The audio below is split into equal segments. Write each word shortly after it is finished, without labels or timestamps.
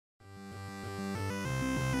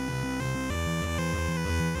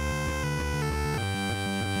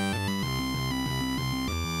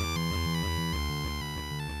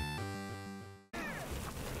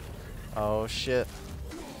Oh shit.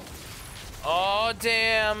 Oh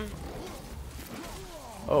damn.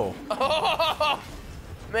 Oh. Oh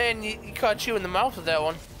man, you caught you in the mouth with that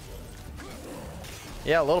one.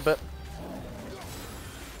 Yeah, a little bit.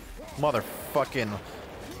 Motherfucking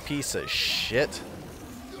piece of shit.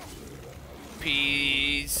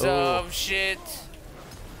 Piece Ooh. of shit.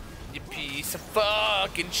 You piece of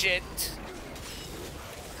fucking shit.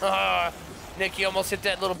 Ah, Nick, you almost hit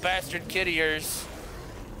that little bastard kid of yours.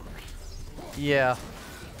 Yeah.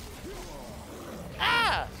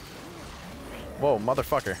 Ah! Whoa,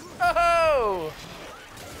 motherfucker. Oh!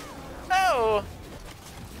 Oh!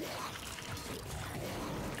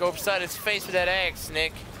 Go upside his face with that axe,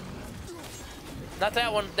 Nick. Not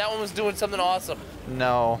that one. That one was doing something awesome.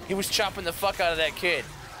 No. He was chopping the fuck out of that kid.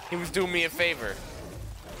 He was doing me a favor.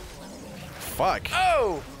 Fuck.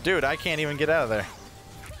 Oh! Dude, I can't even get out of there.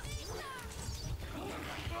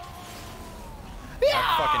 Yeah!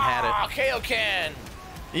 I fucking had it. KO can.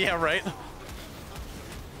 Yeah, right?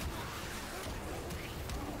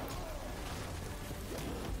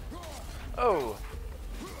 Oh.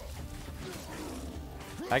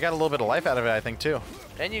 I got a little bit of life out of it, I think, too.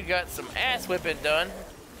 And you got some ass whipping done.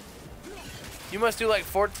 You must do like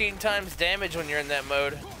 14 times damage when you're in that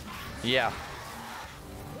mode. Yeah.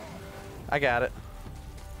 I got it.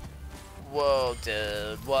 Whoa,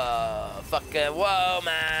 dude. Whoa. Fucking whoa,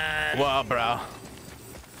 man. Whoa, bro.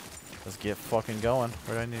 Let's get fucking going.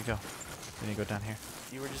 Where do I need to go? I need to go down here.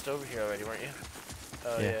 You were just over here already, weren't you?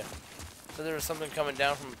 Oh, Yeah. yeah. So there was something coming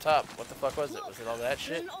down from the top. What the fuck was it? Was it all that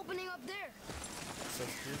shit? There's an opening up there. So,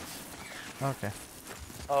 dudes. Okay.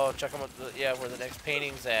 Oh, check them out. Yeah, where the next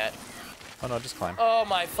painting's at. Oh, no, just climb. Oh,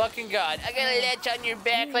 my fucking God. I gotta latch on your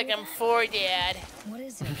back like I'm 4, Dad. What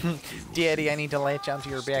is it? Daddy, I need to latch onto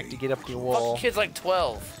your back to get up the wall. Fucking kid's like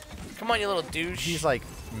 12. Come on, you little douche. He's like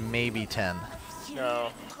maybe 10.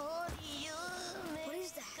 No. What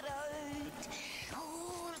is that?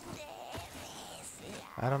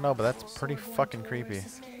 I don't know, but that's pretty fucking creepy.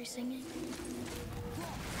 Scary singing.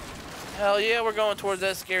 Hell yeah, we're going towards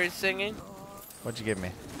that scary singing. What'd you give me?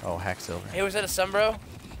 Oh, hack silver. Hey, was that a sun, bro?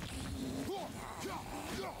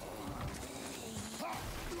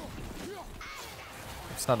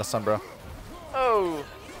 It's not a sun, bro. Oh.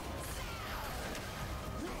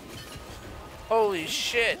 Holy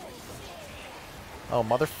shit. Oh,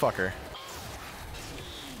 motherfucker.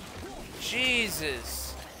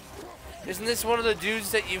 Jesus. Isn't this one of the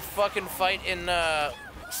dudes that you fucking fight in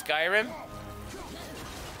Skyrim?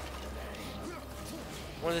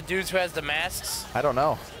 One of the dudes who has the masks? I don't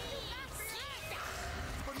know.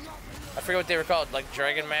 I forget what they were called, like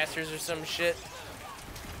Dragon Masters or some shit.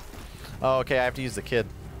 Oh, okay, I have to use the kid.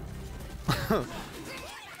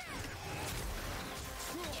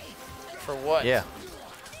 For what? Yeah.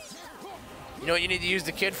 You know what you need to use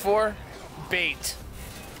the kid for? Bait.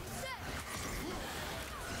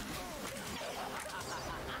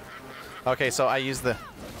 Okay, so I use the...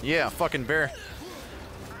 Yeah, fucking bare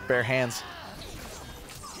hands.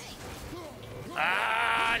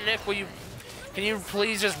 Ah, Nick, will you... Can you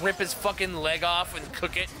please just rip his fucking leg off and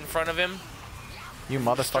cook it in front of him? You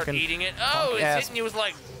motherfucking... Start eating it. Oh, it's ass. hitting you with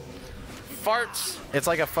like farts. It's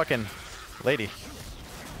like a fucking lady.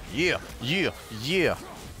 Yeah, yeah, yeah.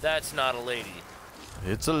 That's not a lady.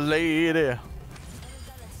 It's a lady.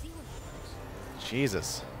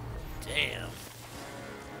 Jesus. Damn.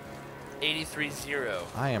 83-0.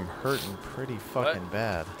 I am hurting pretty fucking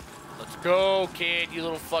bad. Let's go, kid, you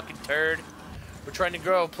little fucking turd. We're trying to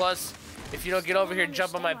grow. Plus, if you don't get over here and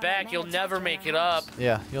jump on my back, you'll never make it up.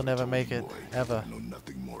 Yeah, you'll never make it, ever. I know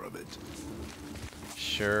nothing more of it.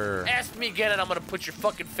 Sure. Ask me again and I'm gonna put your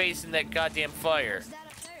fucking face in that goddamn fire. Is that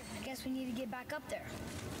up there? I guess we need to get back up there.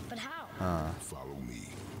 But how? Follow me.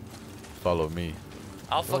 Follow me.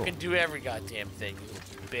 I'll fucking do every goddamn thing, you little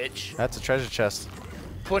bitch. That's a treasure chest.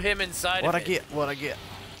 Put him inside What of I it. get? What I get?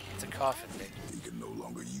 It's a coffin, Nick. We can no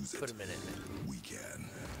longer use it. Put him in it. We can.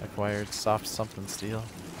 Acquired soft something steel.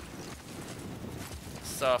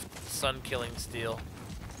 Soft sun-killing steel.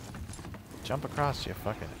 Jump across, you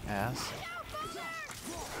fucking ass.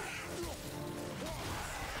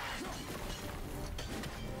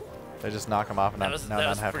 They just knock him off and now I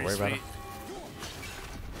don't have to worry about him.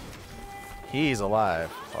 He's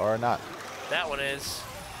alive. Or not. That one is.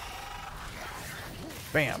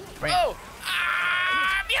 Bam. Bam. Oh!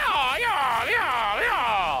 Ah! Yeah, yeah, yeah,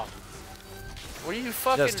 yeah! What are you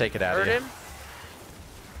fucking Just take it out of hurt you. him?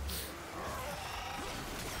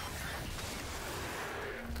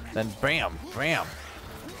 Then bam. Bam.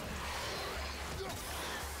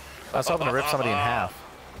 I was hoping to rip somebody in half.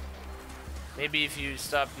 Maybe if you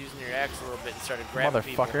stopped using your axe a little bit and started grabbing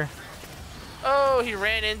people. Motherfucker. Oh, he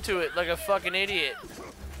ran into it like a fucking idiot.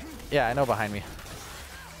 Yeah, I know behind me.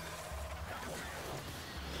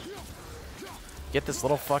 Get this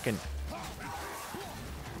little fucking...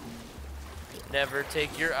 Never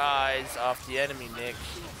take your eyes off the enemy, Nick.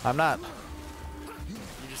 I'm not. You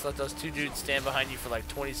just let those two dudes stand behind you for like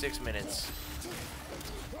 26 minutes.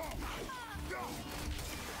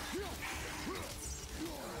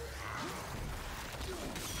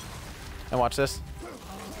 And watch this.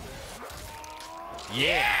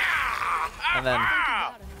 Yeah! And then...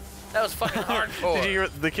 That was fucking hardcore. Did you hear,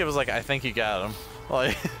 the kid was like, I think you got him.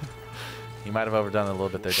 Like, he might have overdone it a little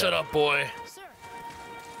bit there. Shut up, boy. Sir,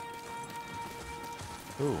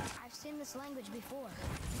 Ooh. I've seen this language before.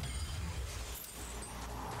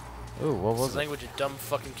 Ooh, what This was is it? language of dumb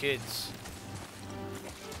fucking kids.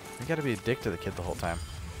 You gotta be a dick to the kid the whole time.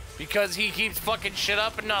 Because he keeps fucking shit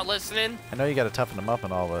up and not listening. I know you gotta toughen him up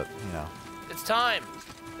and all, but, you know. It's time.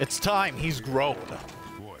 It's time. He's grown.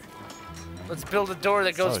 Boy, Let's build a door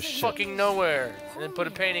that goes Oh, shit. fucking nowhere. And then put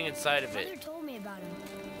a painting inside of Mother it. told me about him.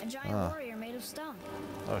 A giant warrior made of stone.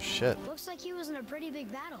 Oh, shit. Looks like he was in a pretty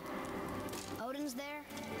big battle. Odin's there,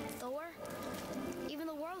 Thor, even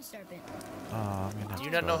the world serpent. Oh, I'm gonna have Do you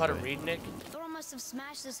to not go know how to away. read, Nick? Thor must have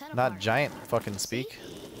smashed his head Not apart. giant fucking speak.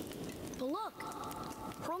 But look,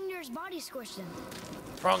 Hrungnir's body squished him.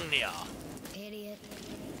 Hrungnir. Idiot.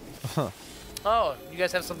 Oh, you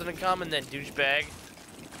guys have something in common then, douchebag.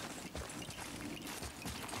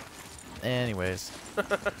 Anyways.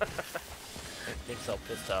 Nick's all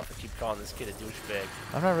pissed off. I keep calling this kid a douchebag.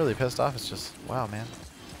 I'm not really pissed off. It's just, wow, man.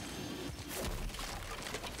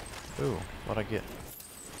 Ooh, what'd I get?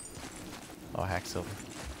 Oh, hack silver.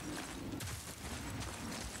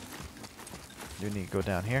 Do need to go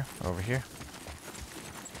down here, over here.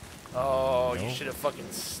 Oh, you No. should have fucking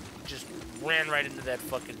just ran right into that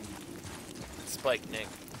fucking spike, Nick.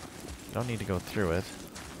 Don't need to go through it.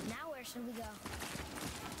 Now where should we go?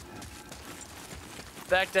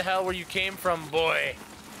 Back to hell where you came from, boy.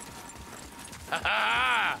 Ha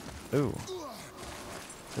ha! Ooh.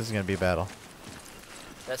 This is gonna be a battle.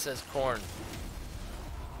 That says corn.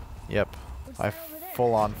 Yep. What's I that over there?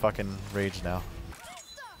 full on fucking rage now.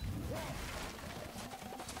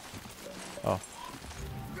 Oh.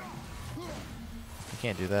 You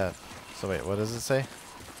can't do that. So wait, what does it say?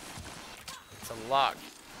 It's a lock.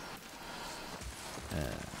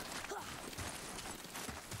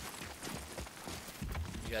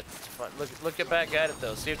 You got fun. Look it back at it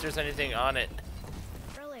though. See if there's anything on it,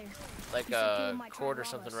 Earlier. like you said a people might try cord to or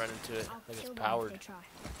rob something us. run into it, I'll like it's kill them if powered. they try.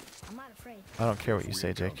 I'm not afraid. I don't care what you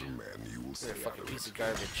say, Jake. man, you will stay You're a fucking out of piece it. of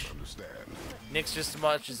garbage. Understand? Nick's just as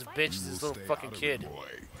much as a bitch as You this will little stay fucking out of kid. it, boy.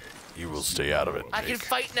 You will stay out of it. I can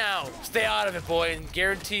fight now. Stay out of it, boy, and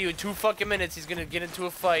guarantee you in 2 fucking minutes he's gonna get into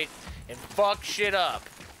a fight and fuck shit up.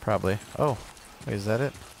 Probably. Oh, wait, is that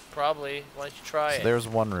it? Probably. Why don't you try So it? there's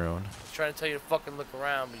one rune. I was trying to tell you to fucking look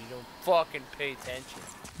around, but you don't fucking pay attention.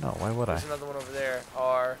 No, why would I? There's another one over there.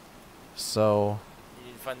 R. So, You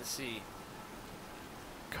need to find the C.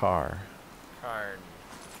 car. Carn.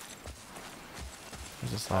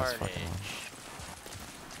 Where's this last fucking one?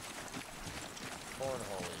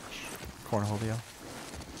 Cornholage. Cornholio?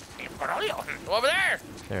 Cornholio! Over there!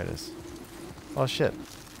 There it is. Oh shit.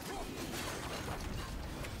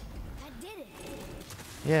 That did it.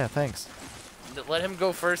 Yeah, thanks. Let him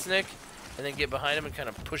go first, Nick, and then get behind him and kind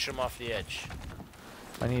of push him off the edge.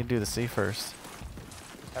 I need to do the C first.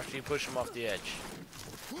 After you push him off the edge.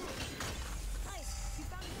 Nice. You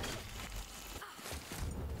found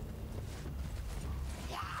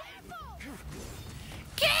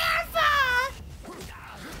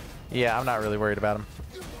Yeah, I'm not really worried about him.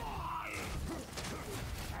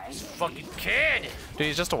 This fucking kid! Dude,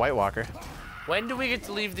 he's just a White Walker. When do we get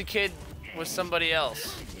to leave the kid with somebody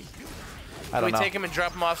else? I Do we don't know. take him and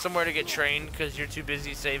drop him off somewhere to get trained because you're too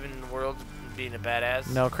busy saving the world and being a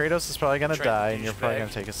badass? No, Kratos is probably gonna Train die, and you're probably douchebag.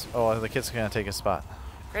 gonna take his. Oh, the kid's gonna take his spot,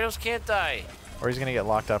 Kratos can't die. or he's gonna get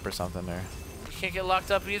locked up or something, or He can't get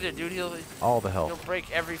locked up either, dude. He'll all the help. break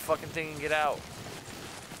every fucking thing and get out.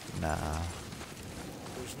 Nah.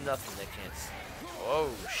 There's nothing that can't. Oh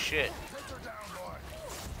shit!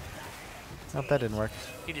 Nope, that didn't work.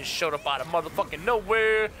 He just showed up out of motherfucking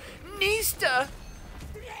nowhere. Nista.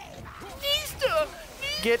 Nista.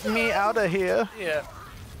 Get me out of here! Yeah.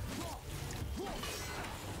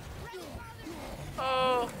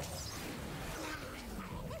 Oh.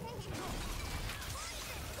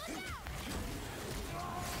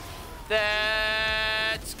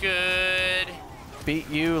 That's good. Beat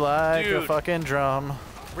you like a Dude. fucking drum.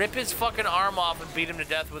 Rip his fucking arm off and beat him to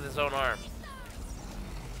death with his own arm.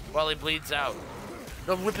 While he bleeds out.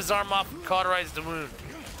 No, rip his arm off and cauterize the wound.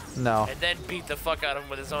 No. And then beat the fuck out of him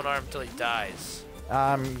with his own arm until he dies.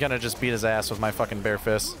 I'm gonna just beat his ass with my fucking bare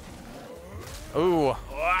fist. Ooh.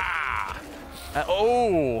 Wah!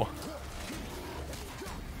 Oh.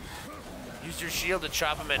 Use your shield to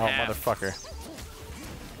chop him in Oh, half. motherfucker.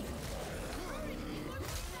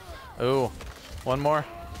 Ooh. One more.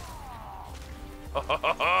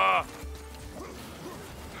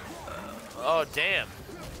 Oh, damn.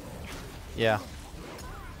 Yeah.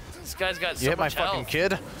 This guy's got so You hit my much fucking health.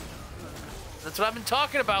 kid? That's what I've been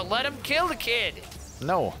talking about. Let him kill the kid.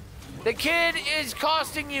 No. The kid is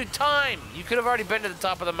costing you time. You could have already been to the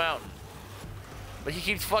top of the mountain. But he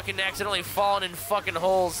keeps fucking accidentally falling in fucking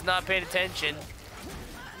holes, not paying attention.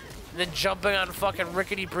 And then jumping on fucking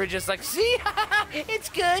rickety bridges like, see? It's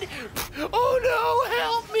good. Oh no,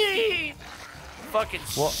 help me. Fucking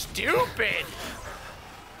stupid.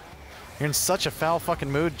 You're in such a foul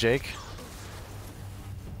fucking mood, Jake.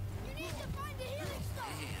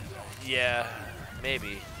 Yeah,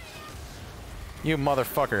 maybe. You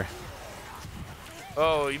motherfucker.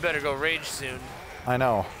 Oh, you better go rage soon. I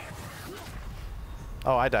know.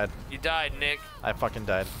 Oh, I died. You died, Nick. I fucking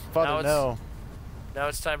died. Father, no. Now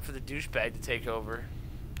it's time for the douchebag to take over.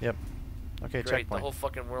 Yep. Okay, Great, checkpoint. the whole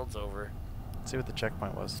fucking world's over. Let's see what the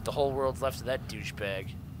checkpoint was. The whole world's left to that douchebag.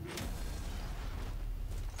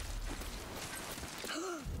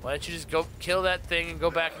 Why don't you just go kill that thing and go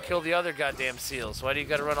back and kill the other goddamn seals? Why do you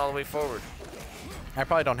gotta run all the way forward? I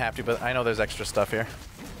probably don't have to, but I know there's extra stuff here.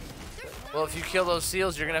 Well, if you kill those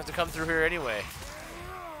seals, you're gonna have to come through here anyway.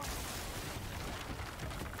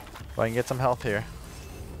 Well, I can get some health here.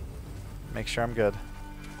 Make sure I'm good.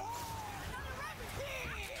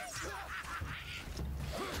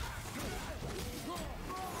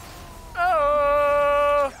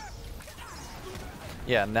 Oh!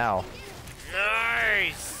 Yeah, now.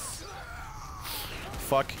 Nice!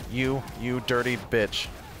 Fuck you, you dirty bitch.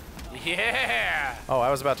 Yeah! Oh,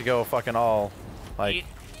 I was about to go fucking all, like... Eat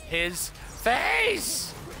his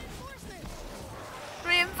face!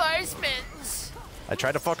 Reinforcements! I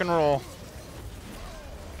tried to fucking roll.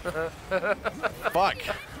 Fuck.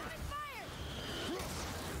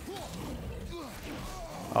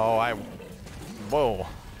 Oh, Whoa.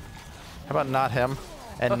 How about not him?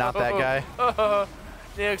 And not that guy?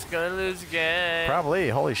 Nick's gonna lose again. Probably.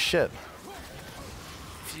 Holy shit.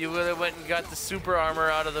 If you would have went and got the super armor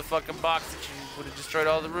out of the fucking box, that you would have destroyed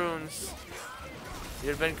all the runes. You'd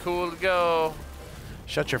have been cool to go.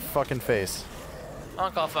 Shut your fucking face.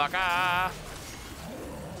 Uncle fucker.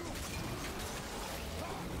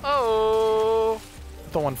 Oh.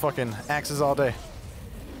 Throwing fucking axes all day.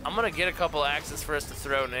 I'm gonna get a couple axes for us to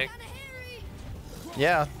throw, Nick.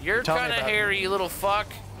 Yeah. You're tell me kind of about it. hairy, you little fuck.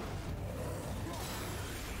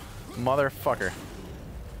 Motherfucker.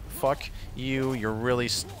 Fuck you. You're really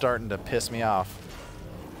starting to piss me off.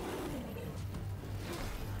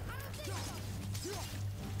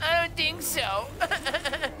 I don't think so.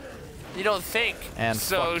 You don't think. And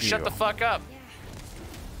so fuck shut you. the fuck up.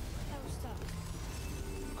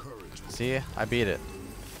 See? I beat it.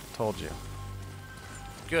 Told you.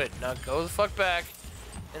 Good. Now go the fuck back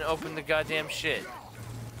and open the goddamn shit.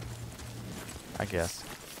 I guess.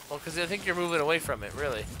 Well, because I think you're moving away from it,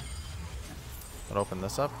 really. But open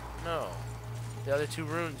this up? No. The other two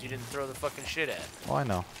runes you didn't throw the fucking shit at. Oh, I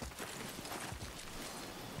know.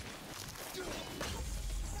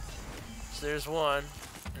 So there's one,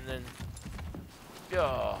 and then...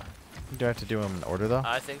 Yo. Do I have to do them in order, though?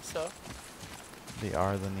 I think so. The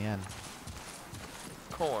R, then the N.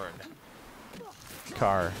 Corn.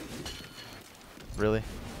 Car. Really?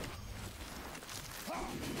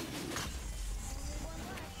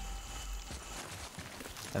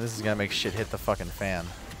 And this is gonna make shit hit the fucking fan.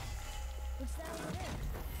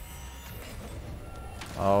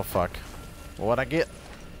 Oh, fuck. What'd I get?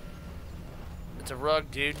 It's a rug,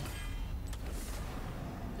 dude.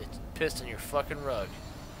 It's pissed on your fucking rug.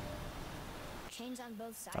 Chains on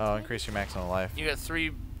both sides. Oh, increase your maximum life. You got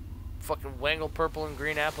 3 fucking Wangle purple and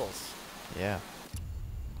green apples. Yeah.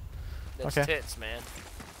 That's Okay. tits, man.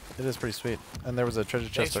 It is pretty sweet. And there was a treasure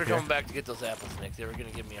Thanks chest for up here. coming back to get those apples, Nick. They were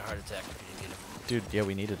gonna give me a heart attack if you didn't get them. Dude, yeah,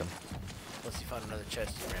 we needed them. Unless you found another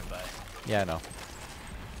chest you ran by Yeah, I know.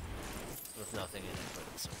 with nothing in it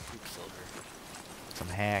but some poop silver. Some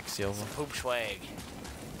hack seals. Poop swag.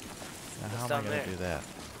 Now, how am I down gonna there? do that?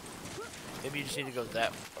 Maybe you just need to go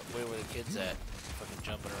that way where the kid's at. Fucking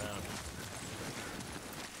jumping around.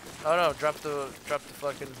 Oh no, drop the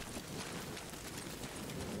fucking...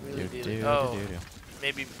 Really did it. Oh,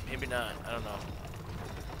 maybe not. I don't know.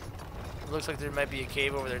 It looks like there might be a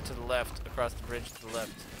cave over there to the left, across the bridge to the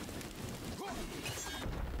left.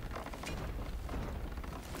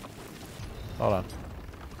 Hold on.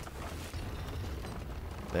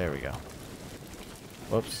 There we go.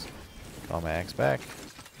 Whoops. Call my axe back.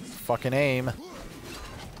 Fucking aim.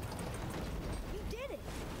 You did it.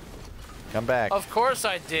 Come back. Of course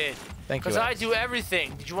I did. Thank you, Because I Axe. do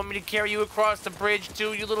everything. Did you want me to carry you across the bridge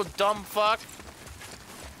too, you little dumb fuck?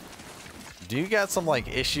 Do you got some like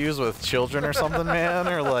issues with children or something, man?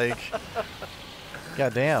 Or like,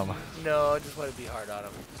 goddamn. No, I just want to be hard on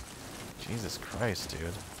him. Jesus Christ,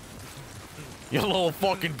 dude. You little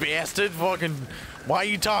fucking bastard. Fucking, why are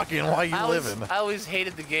you talking? Why are you living? I always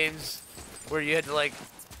hated the games where you had to like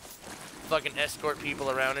fucking escort people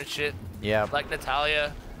around and shit. Yeah. Like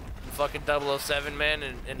Natalia, fucking 007 man,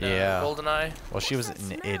 and Yeah. GoldenEye. Well, she was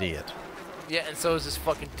an idiot. Yeah, and so is this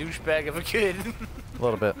fucking douchebag of a kid. A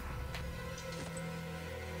little bit.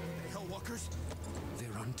 Hellwalkers?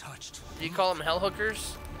 They're untouched. Do you call them hell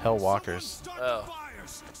hookers? Hell walkers. Oh.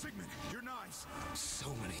 Sigmund, you're nice.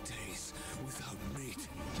 So many days without meat.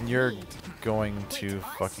 You're going to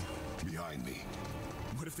fucking. Behind me.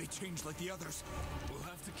 What if they change like the others? We'll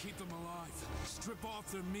have to keep them alive. Strip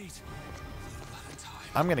off their meat. At a time.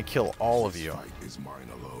 I'm gonna kill all of you. Fight is mine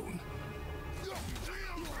alone.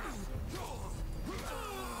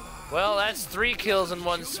 Well, that's 3 kills in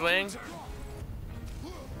one swing.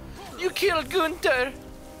 You killed Gunther.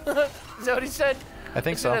 Is that what he said? I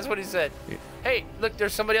think so. That's what he said. Hey, look,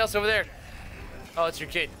 there's somebody else over there. Oh, it's your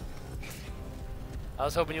kid. I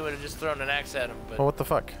was hoping you would have just thrown an axe at him, but Well, what the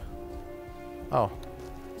fuck? Oh,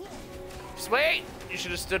 just wait. You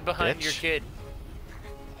should have stood behind Bitch. your kid,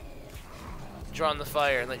 drawn the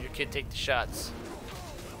fire, and let your kid take the shots.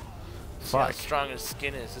 See how fuck. strong his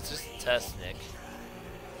skin is. It's just a test, Nick.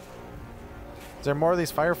 Is there more of these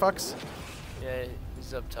fire fucks? Yeah,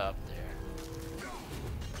 he's up top there.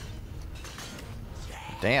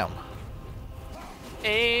 Damn.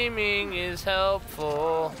 Aiming is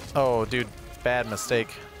helpful. Oh, dude, bad mistake.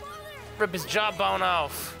 Rip his jawbone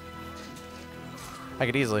off. I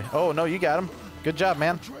could easily. Oh no, you got him. Good job,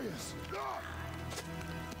 man. Atreus.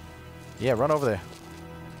 Yeah, run over there.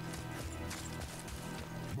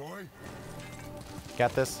 Boy.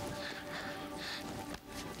 Got this.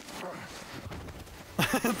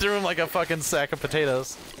 Threw him like a fucking sack of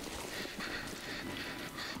potatoes.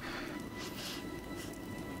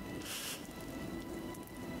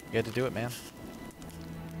 You had to do it, man.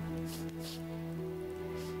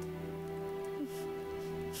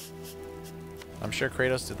 I'm sure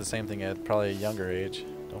Kratos did the same thing at probably a younger age.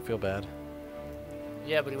 Don't feel bad.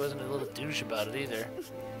 Yeah, but he wasn't a little douche about it either.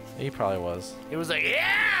 He probably was. He was like,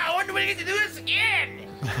 yeah, when do we get to do this again?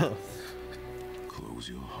 Close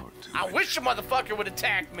your heart to I it. wish a motherfucker would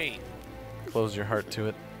attack me. Close your heart to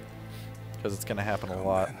it. Because it's going to happen a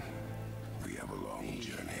lot. We have a long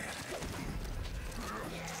journey.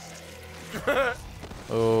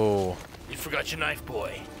 Oh. You forgot your knife,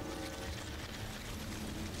 boy.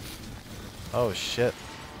 Oh, shit.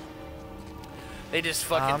 They just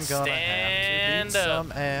fucking I'm gonna stand have to beat up.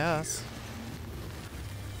 some ass.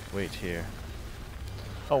 Wait here.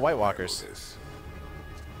 Oh, White Walkers. This.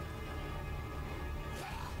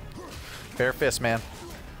 Bare fist, man.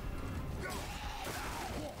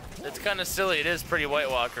 It's kind of silly. It is pretty White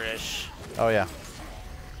Walker-ish. Oh, yeah.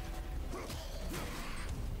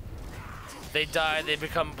 They die, they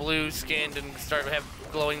become blue-skinned and start to have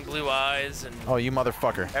glowing blue eyes, and Oh, you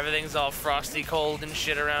motherfucker. everything's all frosty cold and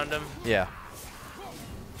shit around them. Yeah.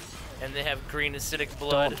 And they have green acidic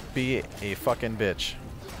blood. Don't be a fucking bitch.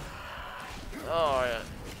 Oh,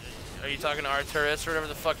 are you talking to Arturus or whatever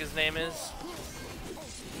the fuck his name is?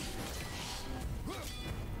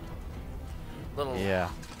 Little Yeah.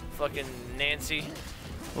 fucking Nancy.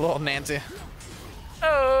 Little Nancy.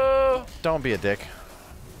 Oh! Don't be a dick.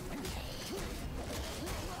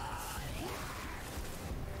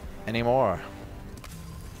 Anymore.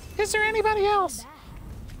 Is there anybody else?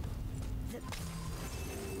 Back.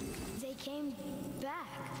 They came back.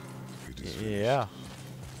 It is Yeah.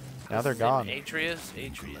 Now they're gone. Atreus?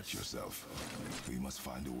 Collect Atreus. yourself. We must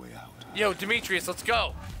find a way out. Yo, Demetrius, let's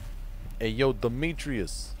go! Hey, yo,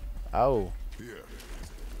 Demetrius. Oh. Here.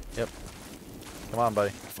 Yep. Come on,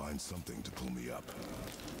 buddy. Find something to pull me up.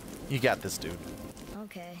 You got this, dude.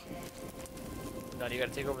 Okay. Now you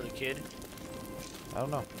gotta take over the kid. I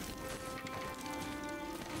don't know.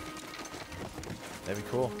 That'd be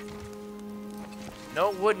cool.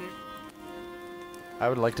 No, it wouldn't. I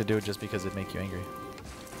would like to do it just because it'd make you angry.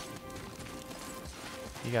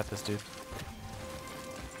 You got this, dude.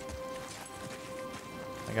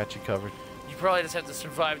 I got you covered. You probably just have to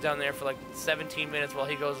survive down there for like 17 minutes while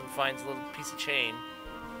he goes and finds a little piece of chain.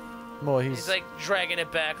 Well, He's like dragging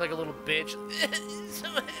it back like a little bitch. It's so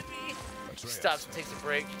heavy. He stops and takes a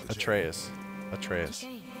break. Atreus. Atreus.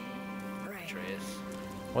 Chain. Right. Atreus.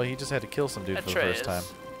 Well, he just had to kill some dude for the first time.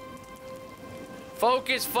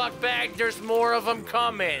 Focus, fuckbag. There's more of them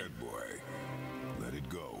coming. Bad boy. Let it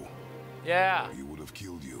go. Yeah. He would have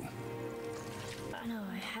killed you. No,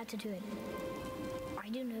 I had to do it. I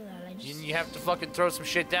do know that. I just. You have to fucking throw some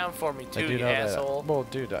shit down for me I too, do you know asshole. that. Well,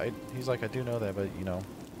 dude, he's like, I do know that, but you know,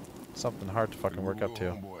 something hard to fucking work up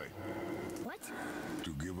to. Boy. What?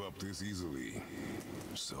 To give up this easily.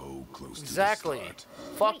 So close Exactly. to the start.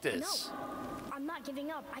 Fuck Wait, this. No. I'm not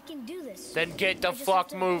giving up. I can do this. Then get the I just fuck have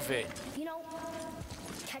to, moving. You know,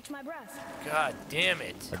 catch my breath. God damn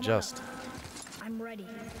it. Adjust. I'm ready.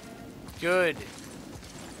 Good.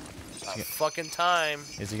 About fucking time.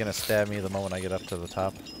 Is he gonna stab me the moment I get up to the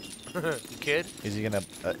top? You kid? Is he gonna?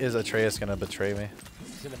 Is Atreus gonna betray me?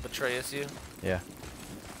 He's gonna betray us, you? Yeah.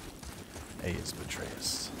 Hey, it's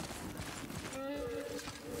Atreus.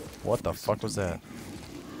 What the fuck was that?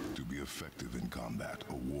 To be effective in combat,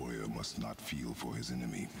 a warrior must not feel for his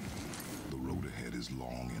enemy. The road ahead is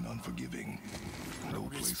long and unforgiving. No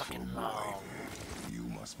Road is place for a fucking boy. long. You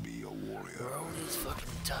must be a warrior. Road is fucking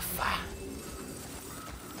tough.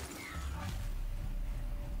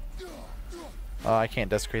 Oh, I can't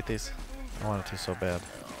desecrate these. I wanted to so bad.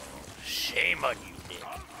 Shame on you,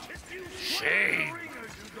 Nick. Shame.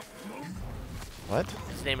 What?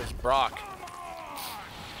 His name is Brock.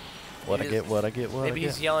 What I get? What I get? What I Maybe get?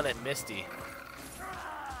 he's yelling at Misty.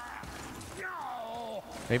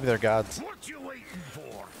 Maybe they're gods. What you waiting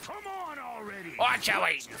for? Come on already. What you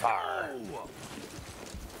waiting for?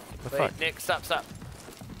 The Wait, fuck? Nick, stop.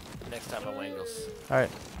 Next time on Wangles. All right.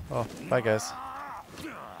 Oh, bye guys.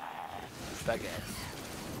 Bye, guys.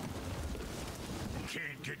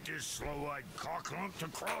 Can't get this slow-eyed cocklump to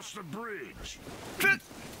cross the bridge.